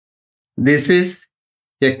This is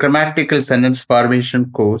a grammatical sentence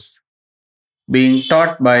formation course being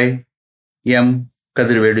taught by M.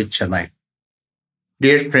 Kadirvedu Chennai.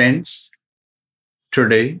 Dear friends,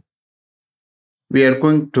 today we are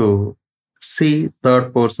going to see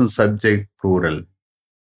third person subject plural.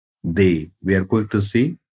 They. We are going to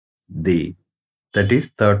see they. That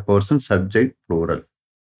is third person subject plural.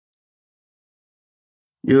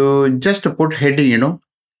 You just put heading,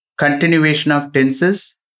 continuation of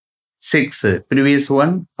tenses 6, previous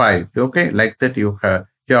one 5. Okay, like that you have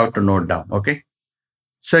to note down. Okay,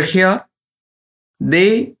 so here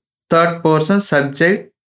they third person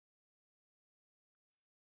subject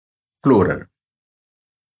plural.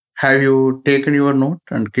 Have you taken your note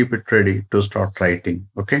and keep it ready to start writing?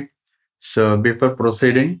 Okay, so before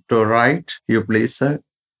proceeding to write, you please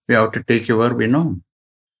you have to take your verb.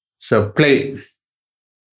 So play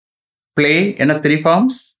in a 3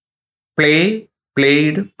 forms: play,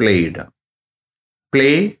 played, played.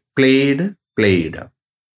 Play, played, played.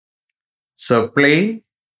 So play,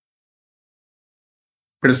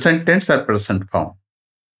 present tense or present form.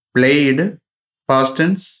 Played, past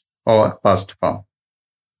tense or past form.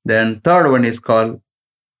 Then third one is called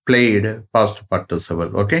played past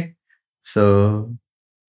participle. Okay. So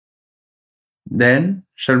then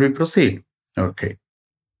shall we proceed? Okay.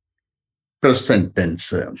 Present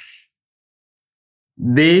tense.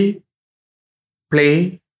 They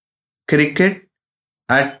play cricket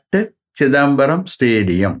at Chidambaram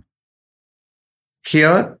Stadium.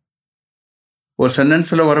 Here, ஒரு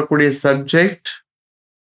சென்டென்ஸ்ல வரக்கூடிய subject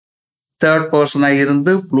third பர்சனா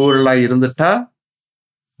இருந்து ப்ளூரலா இருந்துட்டா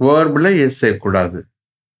வேர்ப்ல S சேர்க்கக்கூடாது.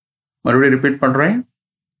 மறுபடியும் repeat பண்றேன்.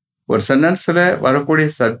 ஒரு சென்டென்ஸ்ல வரக்கூடிய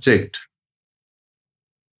சப்ஜெக்ட்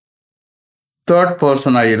தேர்ட்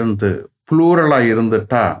பர்சனா இருந்து ப்ளூரலா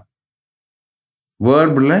இருந்துட்டா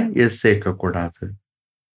வேர்ப்ல எஸ் சேர்க்கக்கூடாது.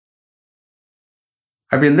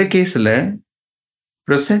 அப்ப இந்த கேஸ்ல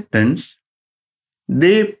present tense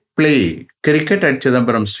they play cricket at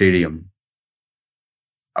Chidambaram stadium.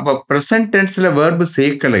 அப்ப பிரசன்ட் டென்ஸ்ல வேர்பு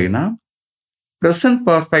சேர்க்கலைன்னா பிரசன்ட்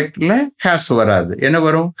பர்ஃபெக்ட்ல ஹேஸ் வராது. என்ன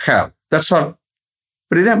வரும்? ஹேவ். That's all.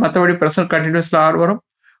 புரியுதா? மற்றபடி பிரசன்ட் கண்டினியூஸ்ல ஆர் வரும்,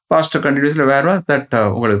 பாஸ்ட் கண்டினியூஸ்ல வேற வரும். தட்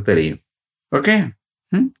உங்களுக்கு தெரியும். Okay,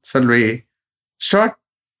 shall we start?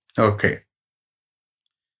 Okay.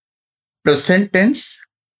 Present tense.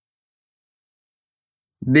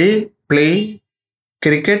 They play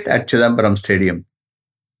cricket at Chidambaram Stadium.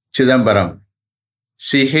 Chidambaram.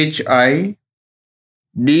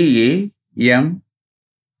 CHIDAMBARAM.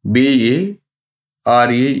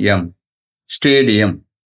 Stadium.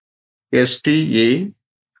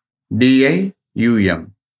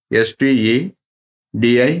 STADIUM.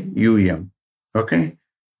 STADIUM. Okay.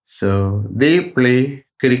 So they play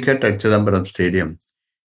cricket at Chidambaram Stadium.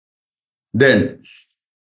 Then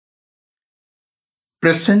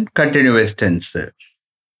present continuous tense.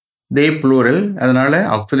 They plural, அதனால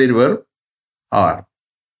auxiliary verb are.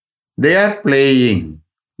 They are playing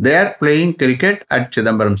cricket at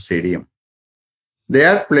Chidambaram Stadium. They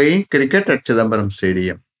are playing cricket at Chidambaram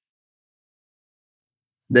Stadium.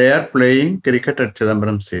 They are playing cricket at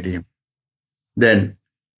Chidambaram Stadium. Then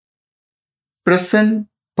present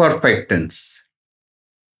perfect tense.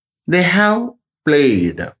 They have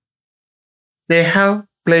played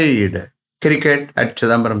cricket at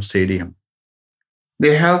Chidambaram Stadium.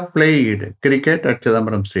 They have played cricket at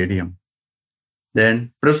Chidambaram Stadium. Then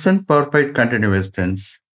present perfect continuous tense.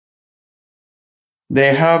 They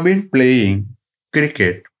have been playing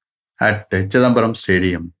cricket at Chidambaram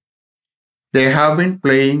Stadium. They have been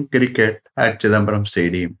playing cricket at Chidambaram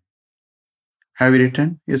Stadium. Have you written?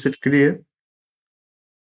 Is it clear?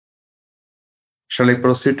 Shall I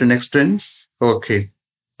proceed to next tense? Okay.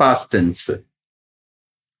 Past tense.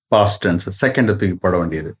 Second தூக்கி போட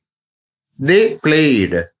வேண்டியது. They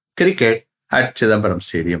played cricket at Chidambaram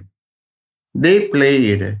Stadium. They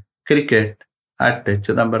played cricket at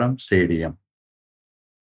Chidambaram Stadium.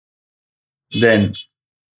 Then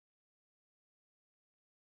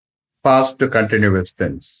past continuous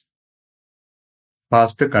tense.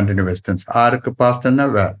 ஆருக்கு past என்ன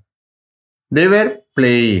were. They were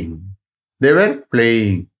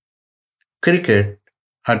playing cricket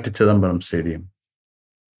at Chidambaram Stadium.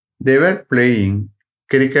 They were playing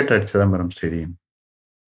cricket at Chidambaram Stadium.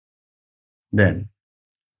 Then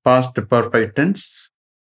past perfect tense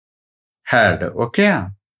had. Okay,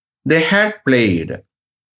 they had played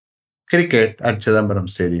cricket at Chidambaram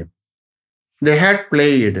Stadium. They had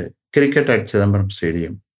played cricket at Chidambaram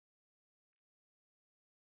Stadium.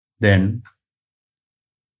 Then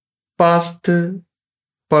past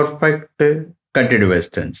perfect continuous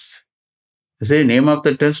tense. Say name of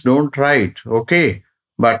the tense, don't write. Okay,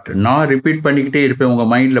 but நான் repeat பண்ணிக்கிட்டே இருப்பேன் உங்கள்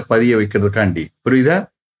மைண்டில் பதிய வைக்கிறதுக்காண்டி. புரியுதா?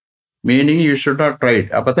 Meaning you should not write.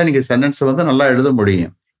 அப்போ தான் நீங்கள் சென்டென்ஸை வந்து நல்லா எழுத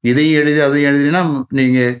முடியும். இதையும் எழுதி அதையும் எழுதினா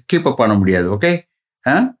நீங்கள் கீப் அப் பண்ண முடியாது. Okay,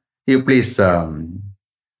 you please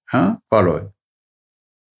follow.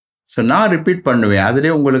 So நான் ரிப்பீட் பண்ணுவேன்,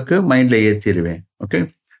 அதிலே உங்களுக்கு மைண்டில் ஏற்றிடுவேன். Okay,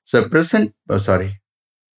 so present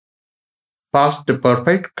past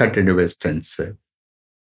perfect continuous tense.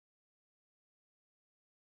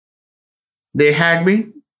 They had been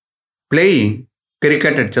playing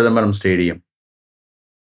cricket at Chidambaram Stadium.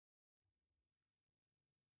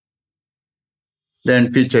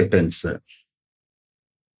 Then future tense.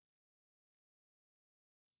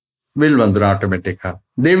 Will vandra automatic.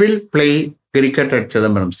 They will play cricket at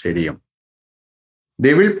Chidambaram Stadium.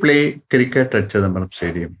 They will play cricket at Chidambaram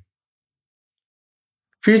Stadium.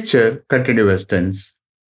 Future continuous tense.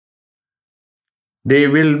 They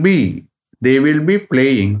will be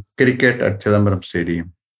playing cricket at Chidambaram Stadium.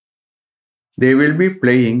 They will be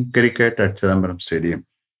playing cricket at Chidambaram Stadium.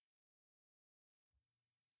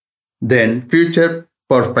 Then future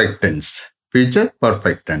perfect tense. Future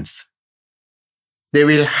perfect tense. They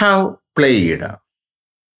will have played.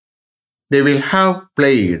 They will have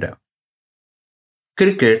played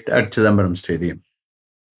cricket at Chidambaram Stadium.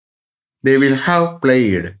 They will have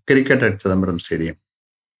played cricket at Chidambaram Stadium.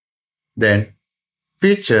 Then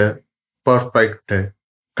future perfect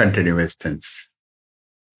continuous tense.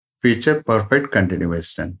 Future perfect continuous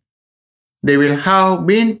tense. They will have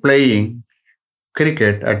been playing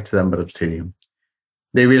cricket at Chidambaram Stadium.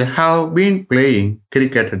 They will have been playing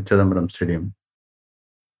cricket at Chidambaram Stadium.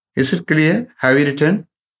 Is it clear? Have you written?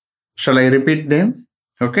 Shall I repeat them?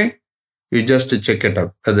 Okay. You just check it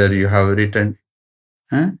out whether you have written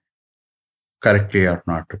correctly or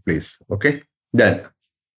not, please. Okay. Then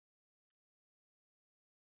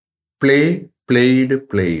play, played,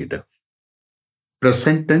 played.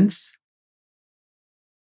 Present tense.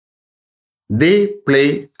 They play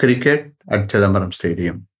cricket at Chidambaram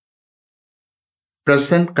Stadium.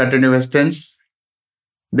 Present continuous tense.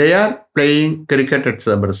 They are playing cricket at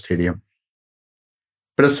Chidambaram Stadium.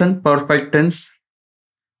 Present perfect tense.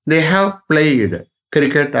 They have played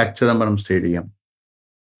cricket at Chidambaram Stadium.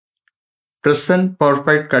 Present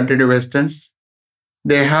perfect continuous tense.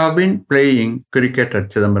 They have been playing cricket at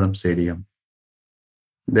Chidambaram Stadium.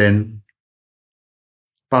 Then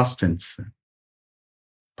past tense.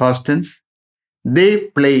 Past tense. They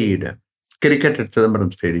played cricket at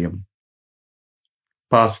Chidambaram Stadium.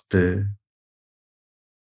 Past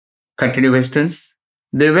continuous tense.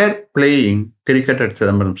 They were playing cricket at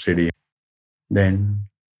Chidambaram Stadium. Then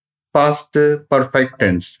past perfect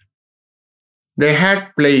tense. They had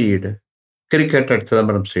played cricket at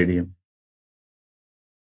Chidambaram Stadium.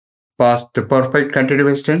 Past perfect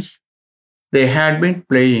continuous tense. They had been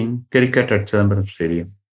playing cricket at Chidambaram Stadium.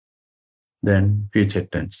 Then future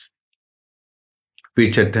tense.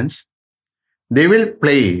 Future tense. They will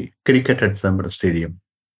play cricket at Chidambaram Stadium.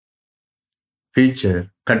 Future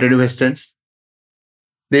continuous tense.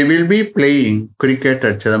 They will be playing cricket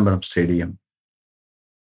at Chidambaram Stadium.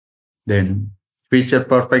 Then future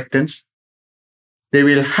perfect tense. They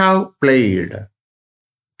will have played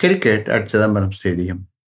cricket at Chidambaram Stadium.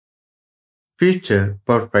 Future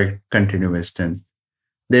perfect continuous tense.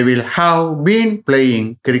 They will have been playing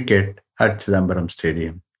cricket at Chidambaram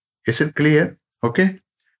Stadium. Is it clear? Okay.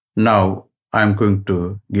 Now I'm going to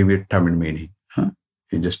give you Tamil meaning.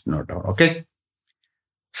 You just note down. Okay.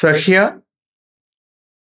 So here,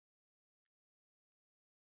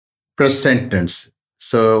 present tense.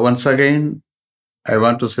 So once again, I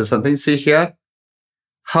want to say something. See here,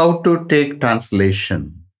 how to take translation.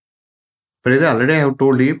 Already I have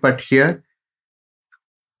told you, but here,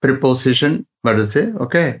 preposition,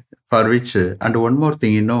 okay, for which, and one more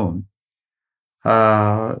thing,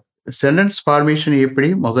 sentence formation எப்படி?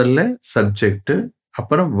 முதல்ல subject,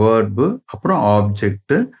 அப்புறம் verb, அப்புறம்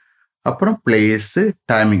object, அப்புறம் place,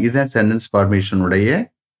 timing. இதுதான் sentence ஃபார்மேஷனுடைய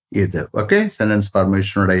இது. ஓகே, sentence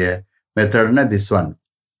ஃபார்மேஷனுடைய மெத்தட்னா திஸ் ஒன்.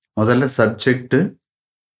 முதல்ல subject,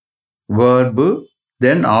 verb,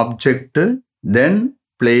 then object, then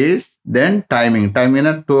place, then timing.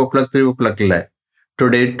 டைமிங்னா 2 o'clock 3 o'clock இல்லை,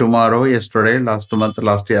 today, tomorrow, yesterday, last month,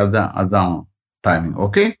 last year, அதுதான் டைமிங்.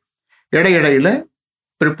 ஓகே, இடையிடையில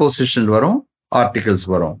ப்ரிப்போசிஷன் வரும், ஆர்டிகல்ஸ்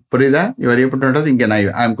வரும். புரியுதா? இவர் எப்படி பண்றது? இங்க நான்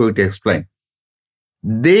I am going to explain.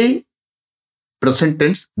 The present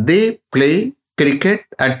tense, they play cricket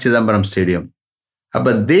at Chidambaram stadium.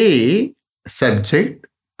 அப்ப they subject,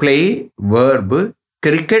 play verb,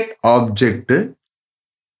 cricket object,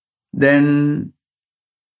 then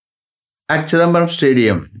at Chidambaram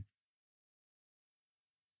stadium.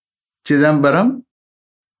 Chidambaram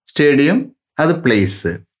stadium அது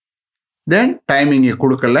பிளேஸு. தென் டைமிங்கை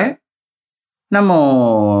கொடுக்கல, நம்ம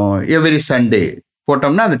எவ்ரி சண்டே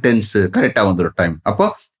போட்டோம்னா அது டென்ஸு கரெக்டாக வந்துடும் டைம். அப்போ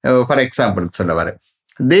ஃபார் எக்ஸாம்பிளுக்கு சொல்ல வரேன்,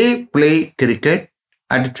 they play cricket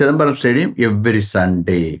at Chidambaram stadium every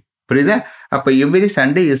Sunday. புரியுதா? அப்போ every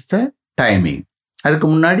Sunday is the timing. அதுக்கு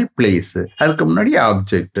முன்னாடி பிளேஸு, அதுக்கு முன்னாடி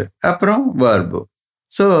ஆப்ஜெக்ட், அப்புறம் verb.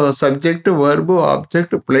 So subject, verb,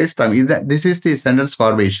 object, place, time. இதுதான் this is the sentence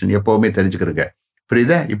formation. எப்போவுமே தெரிஞ்சுக்கிறங்க.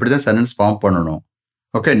 புரியுதா? இப்படி தான் சென்டென்ஸ் ஃபார்ம் பண்ணணும்.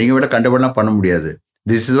 ஓகே, நீங்கள் விட கண்டுபிடலாம் பண்ண முடியாது.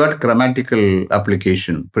 This is what grammatical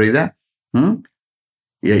application. புரியுதா?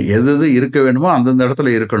 எது இருக்க வேணுமோ அந்தந்த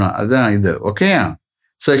இடத்துல இருக்கணும். அதுதான் இது. ஓகே.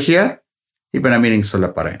 ஸோ ஹியர் இப்போ நான் மீனிங் சொல்ல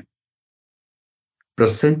போகிறேன்.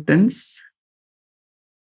 Present tense,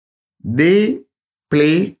 they play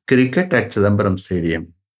cricket at Chidambaram stadium.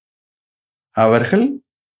 அவர்கள்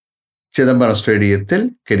சிதம்பரம் ஸ்டேடியத்தில்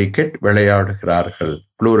கிரிக்கெட் விளையாடுகிறார்கள்.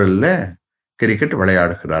 ப்ளூரல்ல கிரிக்கெட்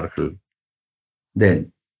விளையாடுகிறார்கள். Then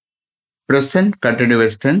present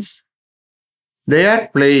continuous tense, they are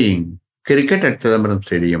playing cricket at Chidambaram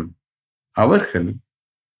stadium. அவர்கள்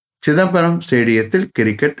சிதம்பரம் ஸ்டேடியத்தில்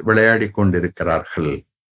கிரிக்கெட் விளையாடி கொண்டிருக்கிறார்கள்.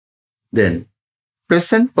 Then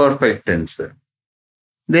present perfect tense,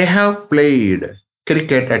 they have played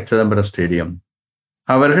cricket at Chidambaram stadium.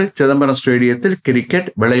 அவர்கள் சிதம்பரம் ஸ்டேடியத்தில்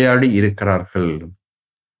கிரிக்கெட் விளையாடி இருக்கிறார்கள்.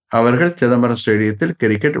 அவர்கள் சிதம்பரம் ஸ்டேடியத்தில்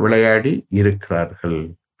கிரிக்கெட் விளையாடி இருக்கிறார்கள்.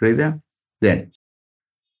 புரியுதா? தென்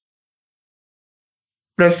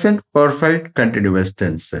present perfect continuous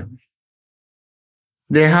tense,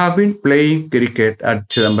 they have been playing cricket at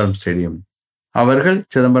Chidambaram stadium. அவர்கள்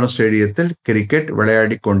சிதம்பரம் ஸ்டேடியத்தில் கிரிக்கெட்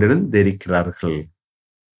விளையாடி கொண்டிருந்திருக்கிறார்கள்.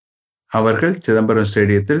 அவர்கள் சிதம்பரம்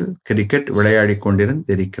ஸ்டேடியத்தில் கிரிக்கெட் விளையாடி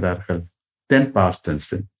கொண்டிருந்திருக்கிறார்கள். Then past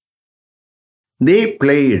tense, they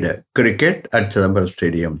played cricket at Chidambaram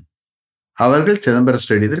stadium. அவர்கள் சிதம்பரம்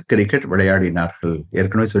ஸ்டேடியத்தில் கிரிக்கெட் விளையாடினார்கள்.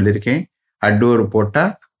 ஏற்கனவே சொல்லியிருக்கேன், அட்வர்ப் போட்டா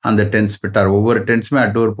அந்த டென்ஸ் ஃபிட் ஆகும். ஒவ்வொரு டென்ஸுமே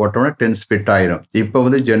அட்வர்ப் போட்டோம்னா டென்ஸ் ஃபிட் ஆயிரும். இப்போ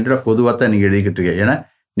ஜென்ரலாக பொதுவாக தான் நீங்கள் எழுதிக்கிட்டு இருக்கீங்க. ஏன்னா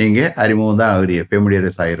நீங்கள் அறிமுகம் தான் ஆகுறீங்க,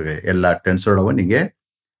 ஃபெமிலியரைஸ் ஆகிருங்க. எல்லா டென்ஸோடவும் நீங்கள்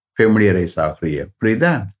ஃபெமிலியரைஸ் ஆகுறீங்க.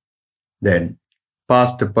 புரியுதா? தென்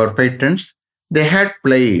past perfect tense, they had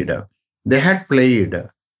played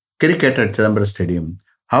cricket at Chidambaram stadium.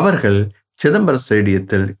 அவர்கள் சிதம்பரம்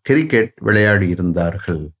ஸ்டேடியத்தில் கிரிக்கெட் விளையாடி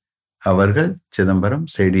இருந்தார்கள். அவர்கள் சிதம்பரம்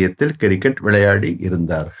ஸ்டேடியத்தில் கிரிக்கெட் விளையாடி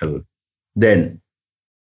இருந்தார்கள். தென்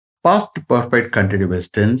past perfect continuous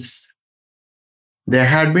tense, they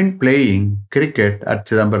had been playing cricket at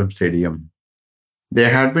Chidambaram stadium. They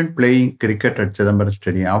had been playing cricket at Chidambaram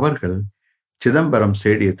stadium. அவர்கள் சிதம்பரம்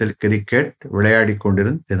ஸ்டேடியத்தில் கிரிக்கெட் விளையாடி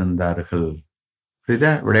கொண்டிருந்தார்கள்.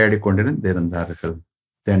 புரியுதா? விளையாடி கொண்டிருந்தார்கள்.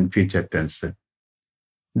 Then future tense,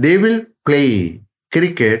 they will play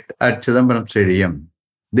cricket at Chidambaram stadium.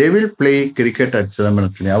 They will play cricket at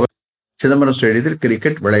Chidambaram stadium. அவர் சிதம்பரம் ஸ்டேடியத்தில்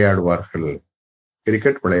cricket விளையாடுவார்கள்.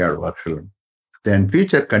 Cricket விளையாடுவார்கள். Then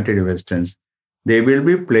future continuous tense, they will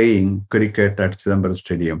be playing cricket at Chidambaram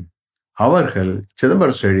stadium. அவர்கள்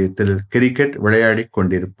சிதம்பரம் ஸ்டேடியத்தில் கிரிக்கெட் விளையாடி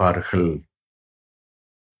கொண்டிருப்பார்கள்.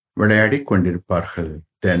 விளையாடி கொண்டிருப்பார்கள்.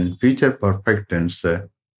 Then future perfect tense,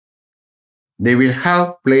 they will have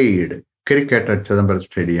played cricket at Chidambaram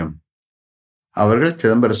stadium. அவர்கள்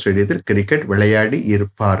சிதம்பரம் ஸ்டேடியத்தில் cricket விளையாடி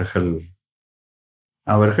இருப்பார்கள்.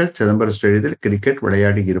 அவர்கள் சிதம்பரம் ஸ்டேடியத்தில் கிரிக்கெட்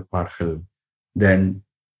விளையாடி இருப்பார்கள். Then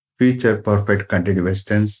future perfect continuous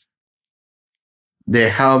tense, they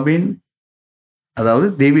have been, அதாவது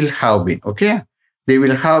they will have been. Okay, they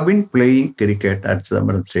will have been playing cricket at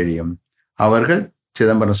Chidambaram stadium. அவர்கள்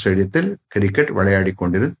சிதம்பரம் ஸ்டேடியத்தில் கிரிக்கெட் விளையாடி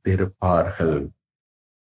கொண்டிருப்பார்கள்.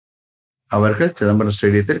 அவர்கள் சிதம்பரம்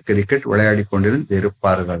ஸ்டேடியத்தில் கிரிக்கெட் விளையாடி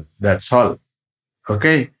கொண்டிருப்பார்கள். That's all.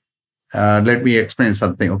 Okay, let me explain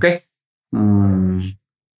something. Okay,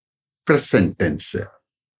 present tense,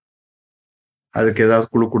 அதுக்கு ஏதாவது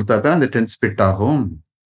குழு கொடுத்தா தான் அந்த டென்ஸ் ஃபிட் ஆகும்.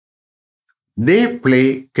 தே play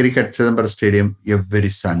cricket Chidambaram stadium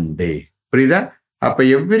every Sunday. புரியுதா? அப்போ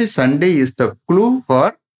every Sunday is the clue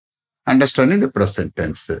for understanding the present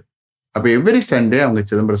tense. அப்போ எவ்ரி சண்டே அவங்க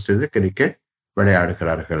சிதம்பரம் ஸ்டேடியத்தில் கிரிக்கெட்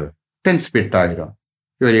விளையாடுகிறார்கள். டென்ஸ் ஃபிட் ஆயிரும்.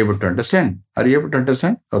 You are able to understand? Are you able to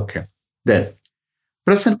understand? Okay. Then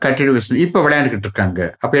present continuous, இப்போ விளையாண்டுக்கிட்டு இருக்காங்க.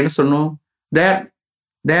 அப்போ என்ன சொல்லணும்?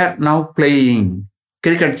 There now playing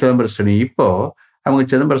cricket Chidambaram stadium. இப்போ அவங்க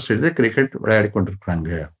சிதம்பரம் ஸ்டேடியத்தில் கிரிக்கெட் விளையாடி கொண்டிருக்கிறாங்க.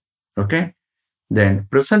 ஓகே. தென்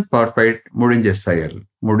ப்ரெசன்ட் பர்ஃபெக்ட் முடிஞ்ச செயல்.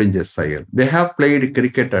 They have blade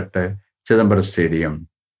cricket at Chidambaram stadium.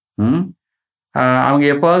 அவங்க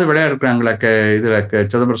எப்பாவது விளையாடுறாங்களா இதில்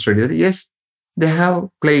Chidambaram stadium? S, they have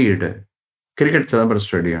blade cricket Chidambaram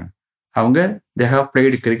stadium. அவங்க they have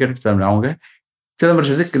blade cricket Chidambaram. அவங்க சிதம்பரம்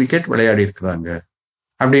ஸ்டேடியத்தில் கிரிக்கெட் விளையாடி இருக்கிறாங்க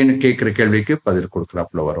அப்படின்னு கேட்குற கேள்விக்கு பதில்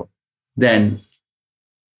கொடுக்குறாப்புல வரும். தென்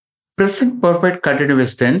Present perfect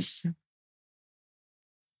continuous tense.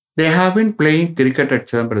 They have been playing cricket at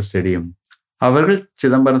Chidambaram Stadium. அவர்கள்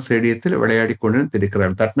சிதம்பரம் ஸ்டேடியத்தில் விளையாடி கொண்டு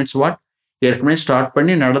இருக்கிறார்கள். That means what? ஏற்கனவே ஸ்டார்ட்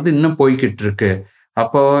பண்ணி நடந்து இன்னும் போய்கிட்டு இருக்கு.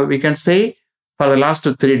 அப்போ we can say for the last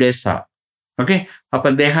 3 days. Okay, அப்போ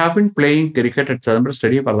they have been playing cricket at Chidambaram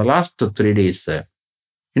stadium for the last 3 days.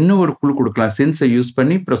 இன்னும் ஒரு குழு கொடுக்கலாம். சின்ஸை யூஸ்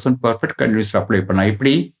பண்ணி ப்ரெசன்ட் பர்ஃபெக்ட் கண்டினியூஸ் அப்ளை பண்ணலாம்.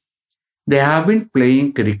 இப்படி they have been playing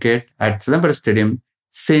cricket at Chidambaram stadium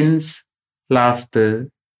since last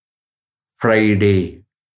Friday.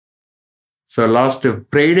 So last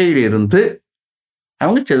ஃப்ரைடேல இருந்து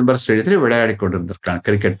அவங்க சிதம்பரம் ஸ்டேடியத்தில் விளையாடி கொண்டு இருந்திருக்காங்க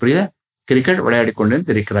கிரிக்கெட். புரியுதா? கிரிக்கெட் விளையாடி கொண்டு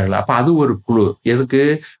இருக்கிறார்கள். அப்போ அது ஒரு குழு. எதுக்கு?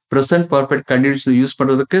 ப்ரெசன்ட் பர்ஃபெக்ட் கண்டினியூஸ் யூஸ்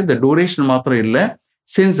பண்றதுக்கு இந்த டூரேஷன் மாத்திரம் இல்லை,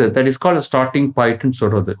 since that is called starting பாயிண்ட்னு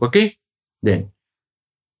சொல்றது. Okay, then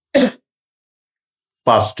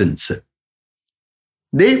past tense.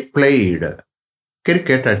 They blade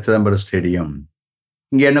cricket at Chidambaram stadium.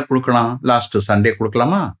 இங்க என்ன கொடுக்கலாம்? லாஸ்ட் சண்டே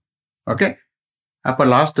கொடுக்கலாமா? ஓகே, அப்போ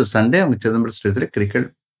லாஸ்ட் சண்டே அவங்க சிதம்பரம் ஸ்டேடியத்தில் cricket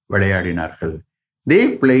விளையாடினார்கள். They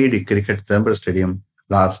blade cricket Chidambaram stadium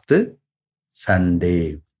last Sunday.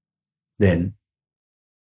 Then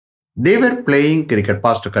they were playing cricket,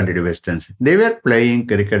 past continuous tense. They were playing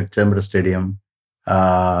cricket at Chidambaram stadium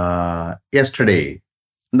yesterday.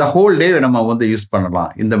 இந்த whole day நம்ம வந்து யூஸ்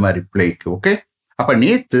பண்ணலாம் இந்த மாதிரி பிளேக்கு. ஓகே, அப்போ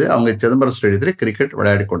நேற்று அவங்க சிதம்பரம் ஸ்டேடியத்தில் கிரிக்கெட்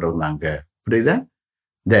விளையாடி கொண்டு இருந்தாங்க. புரியுதா?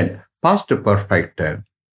 தென் past perfect.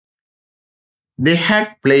 They had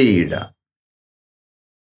played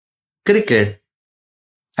cricket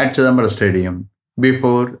at Chidambaram stadium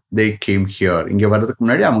before they came here. இங்கே வர்றதுக்கு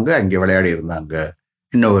முன்னாடி அவங்க அங்கே விளையாடி இருந்தாங்க.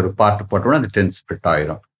 இன்னும் ஒரு பாட்டு போட்டோம்னா அது டென்ஸ் ஃபிட்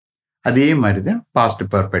ஆயிரும். அதே மாதிரி தான் பாஸ்ட்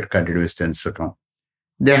பர்ஃபெக்ட் கண்டினியூஸ் டென்ஸ் இருக்கும்.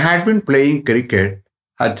 They had been playing cricket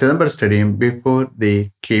at Chidambaram stadium before they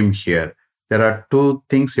came here. There are two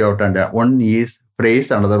things you have to understand. One is phrase,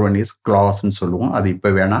 another one is clause ன்னு சொல்லுவோம். அது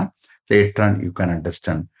இப்போ வேணாம், later on you can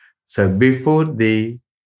understand. So before they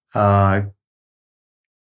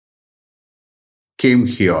came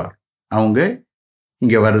here, அவங்க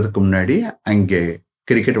இங்கே வர்றதுக்கு முன்னாடி அங்கே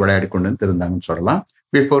கிரிக்கெட் விளையாடி கொண்டு இருந்தாங்கன்னு சொல்லலாம்.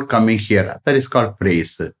 Before coming here, that is called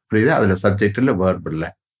phrase. புரியுது? அதில் சப்ஜெக்ட் இல்லை, வேர்ப் இல்லை.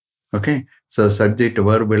 ஓகே, ஸோ சப்ஜெக்ட்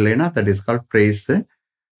வேர்ப் இல்லைன்னா தட் இஸ் கால்ட் ஃப்ரேஸு.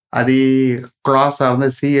 அது கிளாஸாக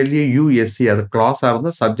இருந்தால் CLAUSE, அது கிளாஸாக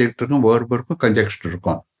இருந்தால் சப்ஜெக்ட் இருக்கும், வேர்ப் இருக்கும், கன்ஜெக்ஷன்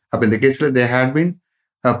இருக்கும். அப்போ இந்த கேஸில் they had been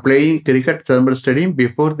playing cricket Chidambaram stadium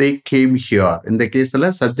before they came here. இந்த கேஸில்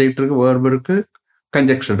சப்ஜெக்ட் இருக்கு, வேர்ப் இருக்கு,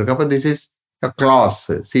 கன்ஜெக்ஷன் இருக்கு. அப்போ திஸ் இஸ் கிளாஸ்,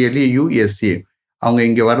 CLAUSE. அவங்க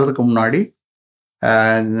இங்கே வர்றதுக்கு முன்னாடி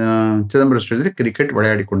சிதம்பரம் ஸ்டேடியத்தில் கிரிக்கெட்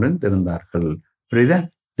விளையாடி கொண்டு இருந்தார்கள். புரியுதா?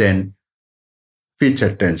 தென்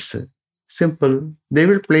future tense. Simple. they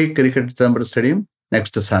will play cricket Chidambaram stadium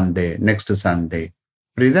next Sunday.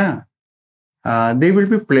 புரியுதா? they will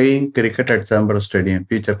be playing cricket at Chidambaram stadium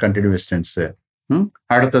future continuous tense.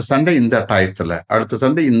 அடுத்த சண்டே இந்த டயத்தில், அடுத்த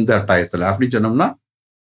சண்டே இந்த டயத்தில் அப்படி சொன்னோம்னா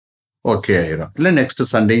ஓகே ஆயிரும். இல்லை நெக்ஸ்ட்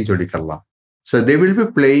சண்டேயும் சொல்லிக்கலாம். So they will be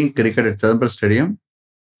playing cricket at Chidambaram stadium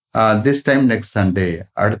this time next Sunday.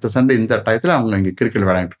 அடுத்த சண்டே இந்த டயத்தில் அவங்க இங்கே கிரிக்கெட்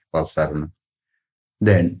விளையாண்டுட்டு பாஸ் ஆகணும்.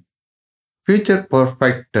 தென் future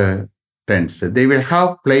perfect tense. They will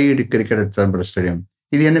have blade cricket at Chidambaram stadium.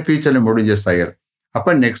 இது என்ன ஃபியூச்சரில் முடிஞ்ச செயல்.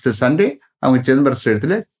 அப்போ நெக்ஸ்ட் சண்டே அவங்க சிதம்பரம்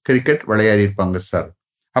ஸ்டேடியத்தில் கிரிக்கெட் விளையாடி இருப்பாங்க சார்.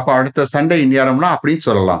 அப்போ அடுத்த சண்டே இந்தியாரம்னா அப்படின்னு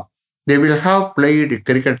சொல்லலாம். They will have played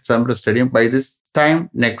cricket at Chidambaram stadium by this time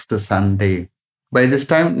next Sunday. By this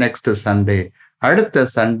time next Sunday. அடுத்த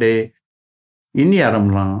சண்டே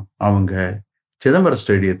இந்தியாரம்லாம் அவங்க சிதம்பரம்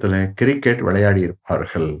ஸ்டேடியத்தில் கிரிக்கெட் விளையாடி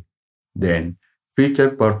இருப்பார்கள். Then future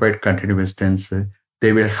perfect continuous tense.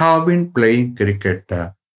 They will have been playing cricket.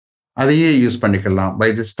 அதையே use பண்ணிக்கலாம்.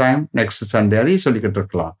 By this time next Sunday அதையே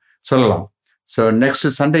சொல்லிக்கிட்டு சொல்லலாம். ஸோ நெக்ஸ்ட்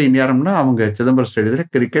சண்டே இந்நேரம்னா அவங்க சிதம்பரம்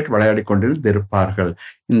ஸ்டேடியத்தில் கிரிக்கெட் விளையாடி கொண்டிருப்பார்கள்.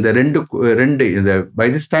 இந்த ரெண்டு இந்த பை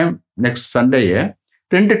திஸ் டைம் நெக்ஸ்ட் சண்டேயை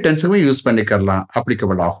ரெண்டு டென்ஸுக்குமே யூஸ் பண்ணிக்கலாம்,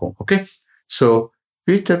 அப்ளிகபிள் ஆகும். Okay, so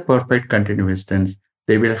future perfect continuous tense.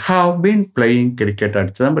 they will have been playing cricket at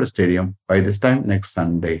Chidambaram stadium by this time next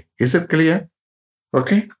Sunday. Is it clear?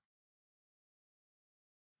 Okay.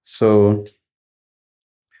 So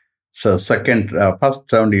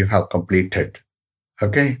first round you have completed.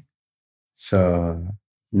 Okay. So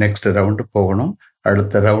next round போகணும்.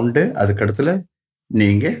 அடுத்த round அதுக்கடுத்துல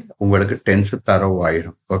நீங்கள் உங்களுக்கு tens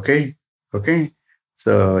தரவாயிரும். Okay,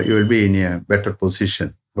 so you will be in a better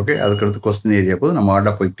position. Okay, அதுக்கடுத்து question area போது நம்ம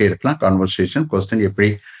order போய்கிட்டே இருக்கலாம். Conversation, question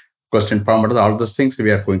எப்படி கொஸ்டின் ஃபார்ம் பண்ணுறது, all those things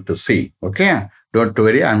we are going to C. Okay, don't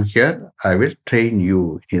worry, I am here, I will train you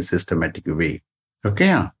in systematic way. Okay,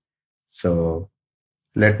 so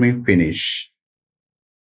let me finish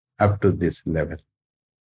up to this level.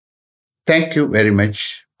 Thank you very much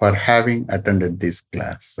for having attended this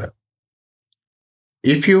class.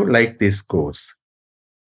 If you like this course,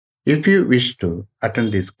 if you wish to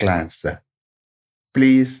attend this class,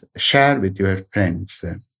 please share with your friends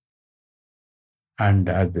and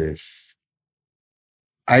others.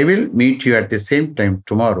 I will meet you at the same time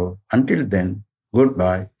tomorrow. Until then,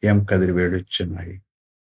 goodbye. M. Kadirvedu Chennai.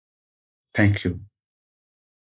 Thank you.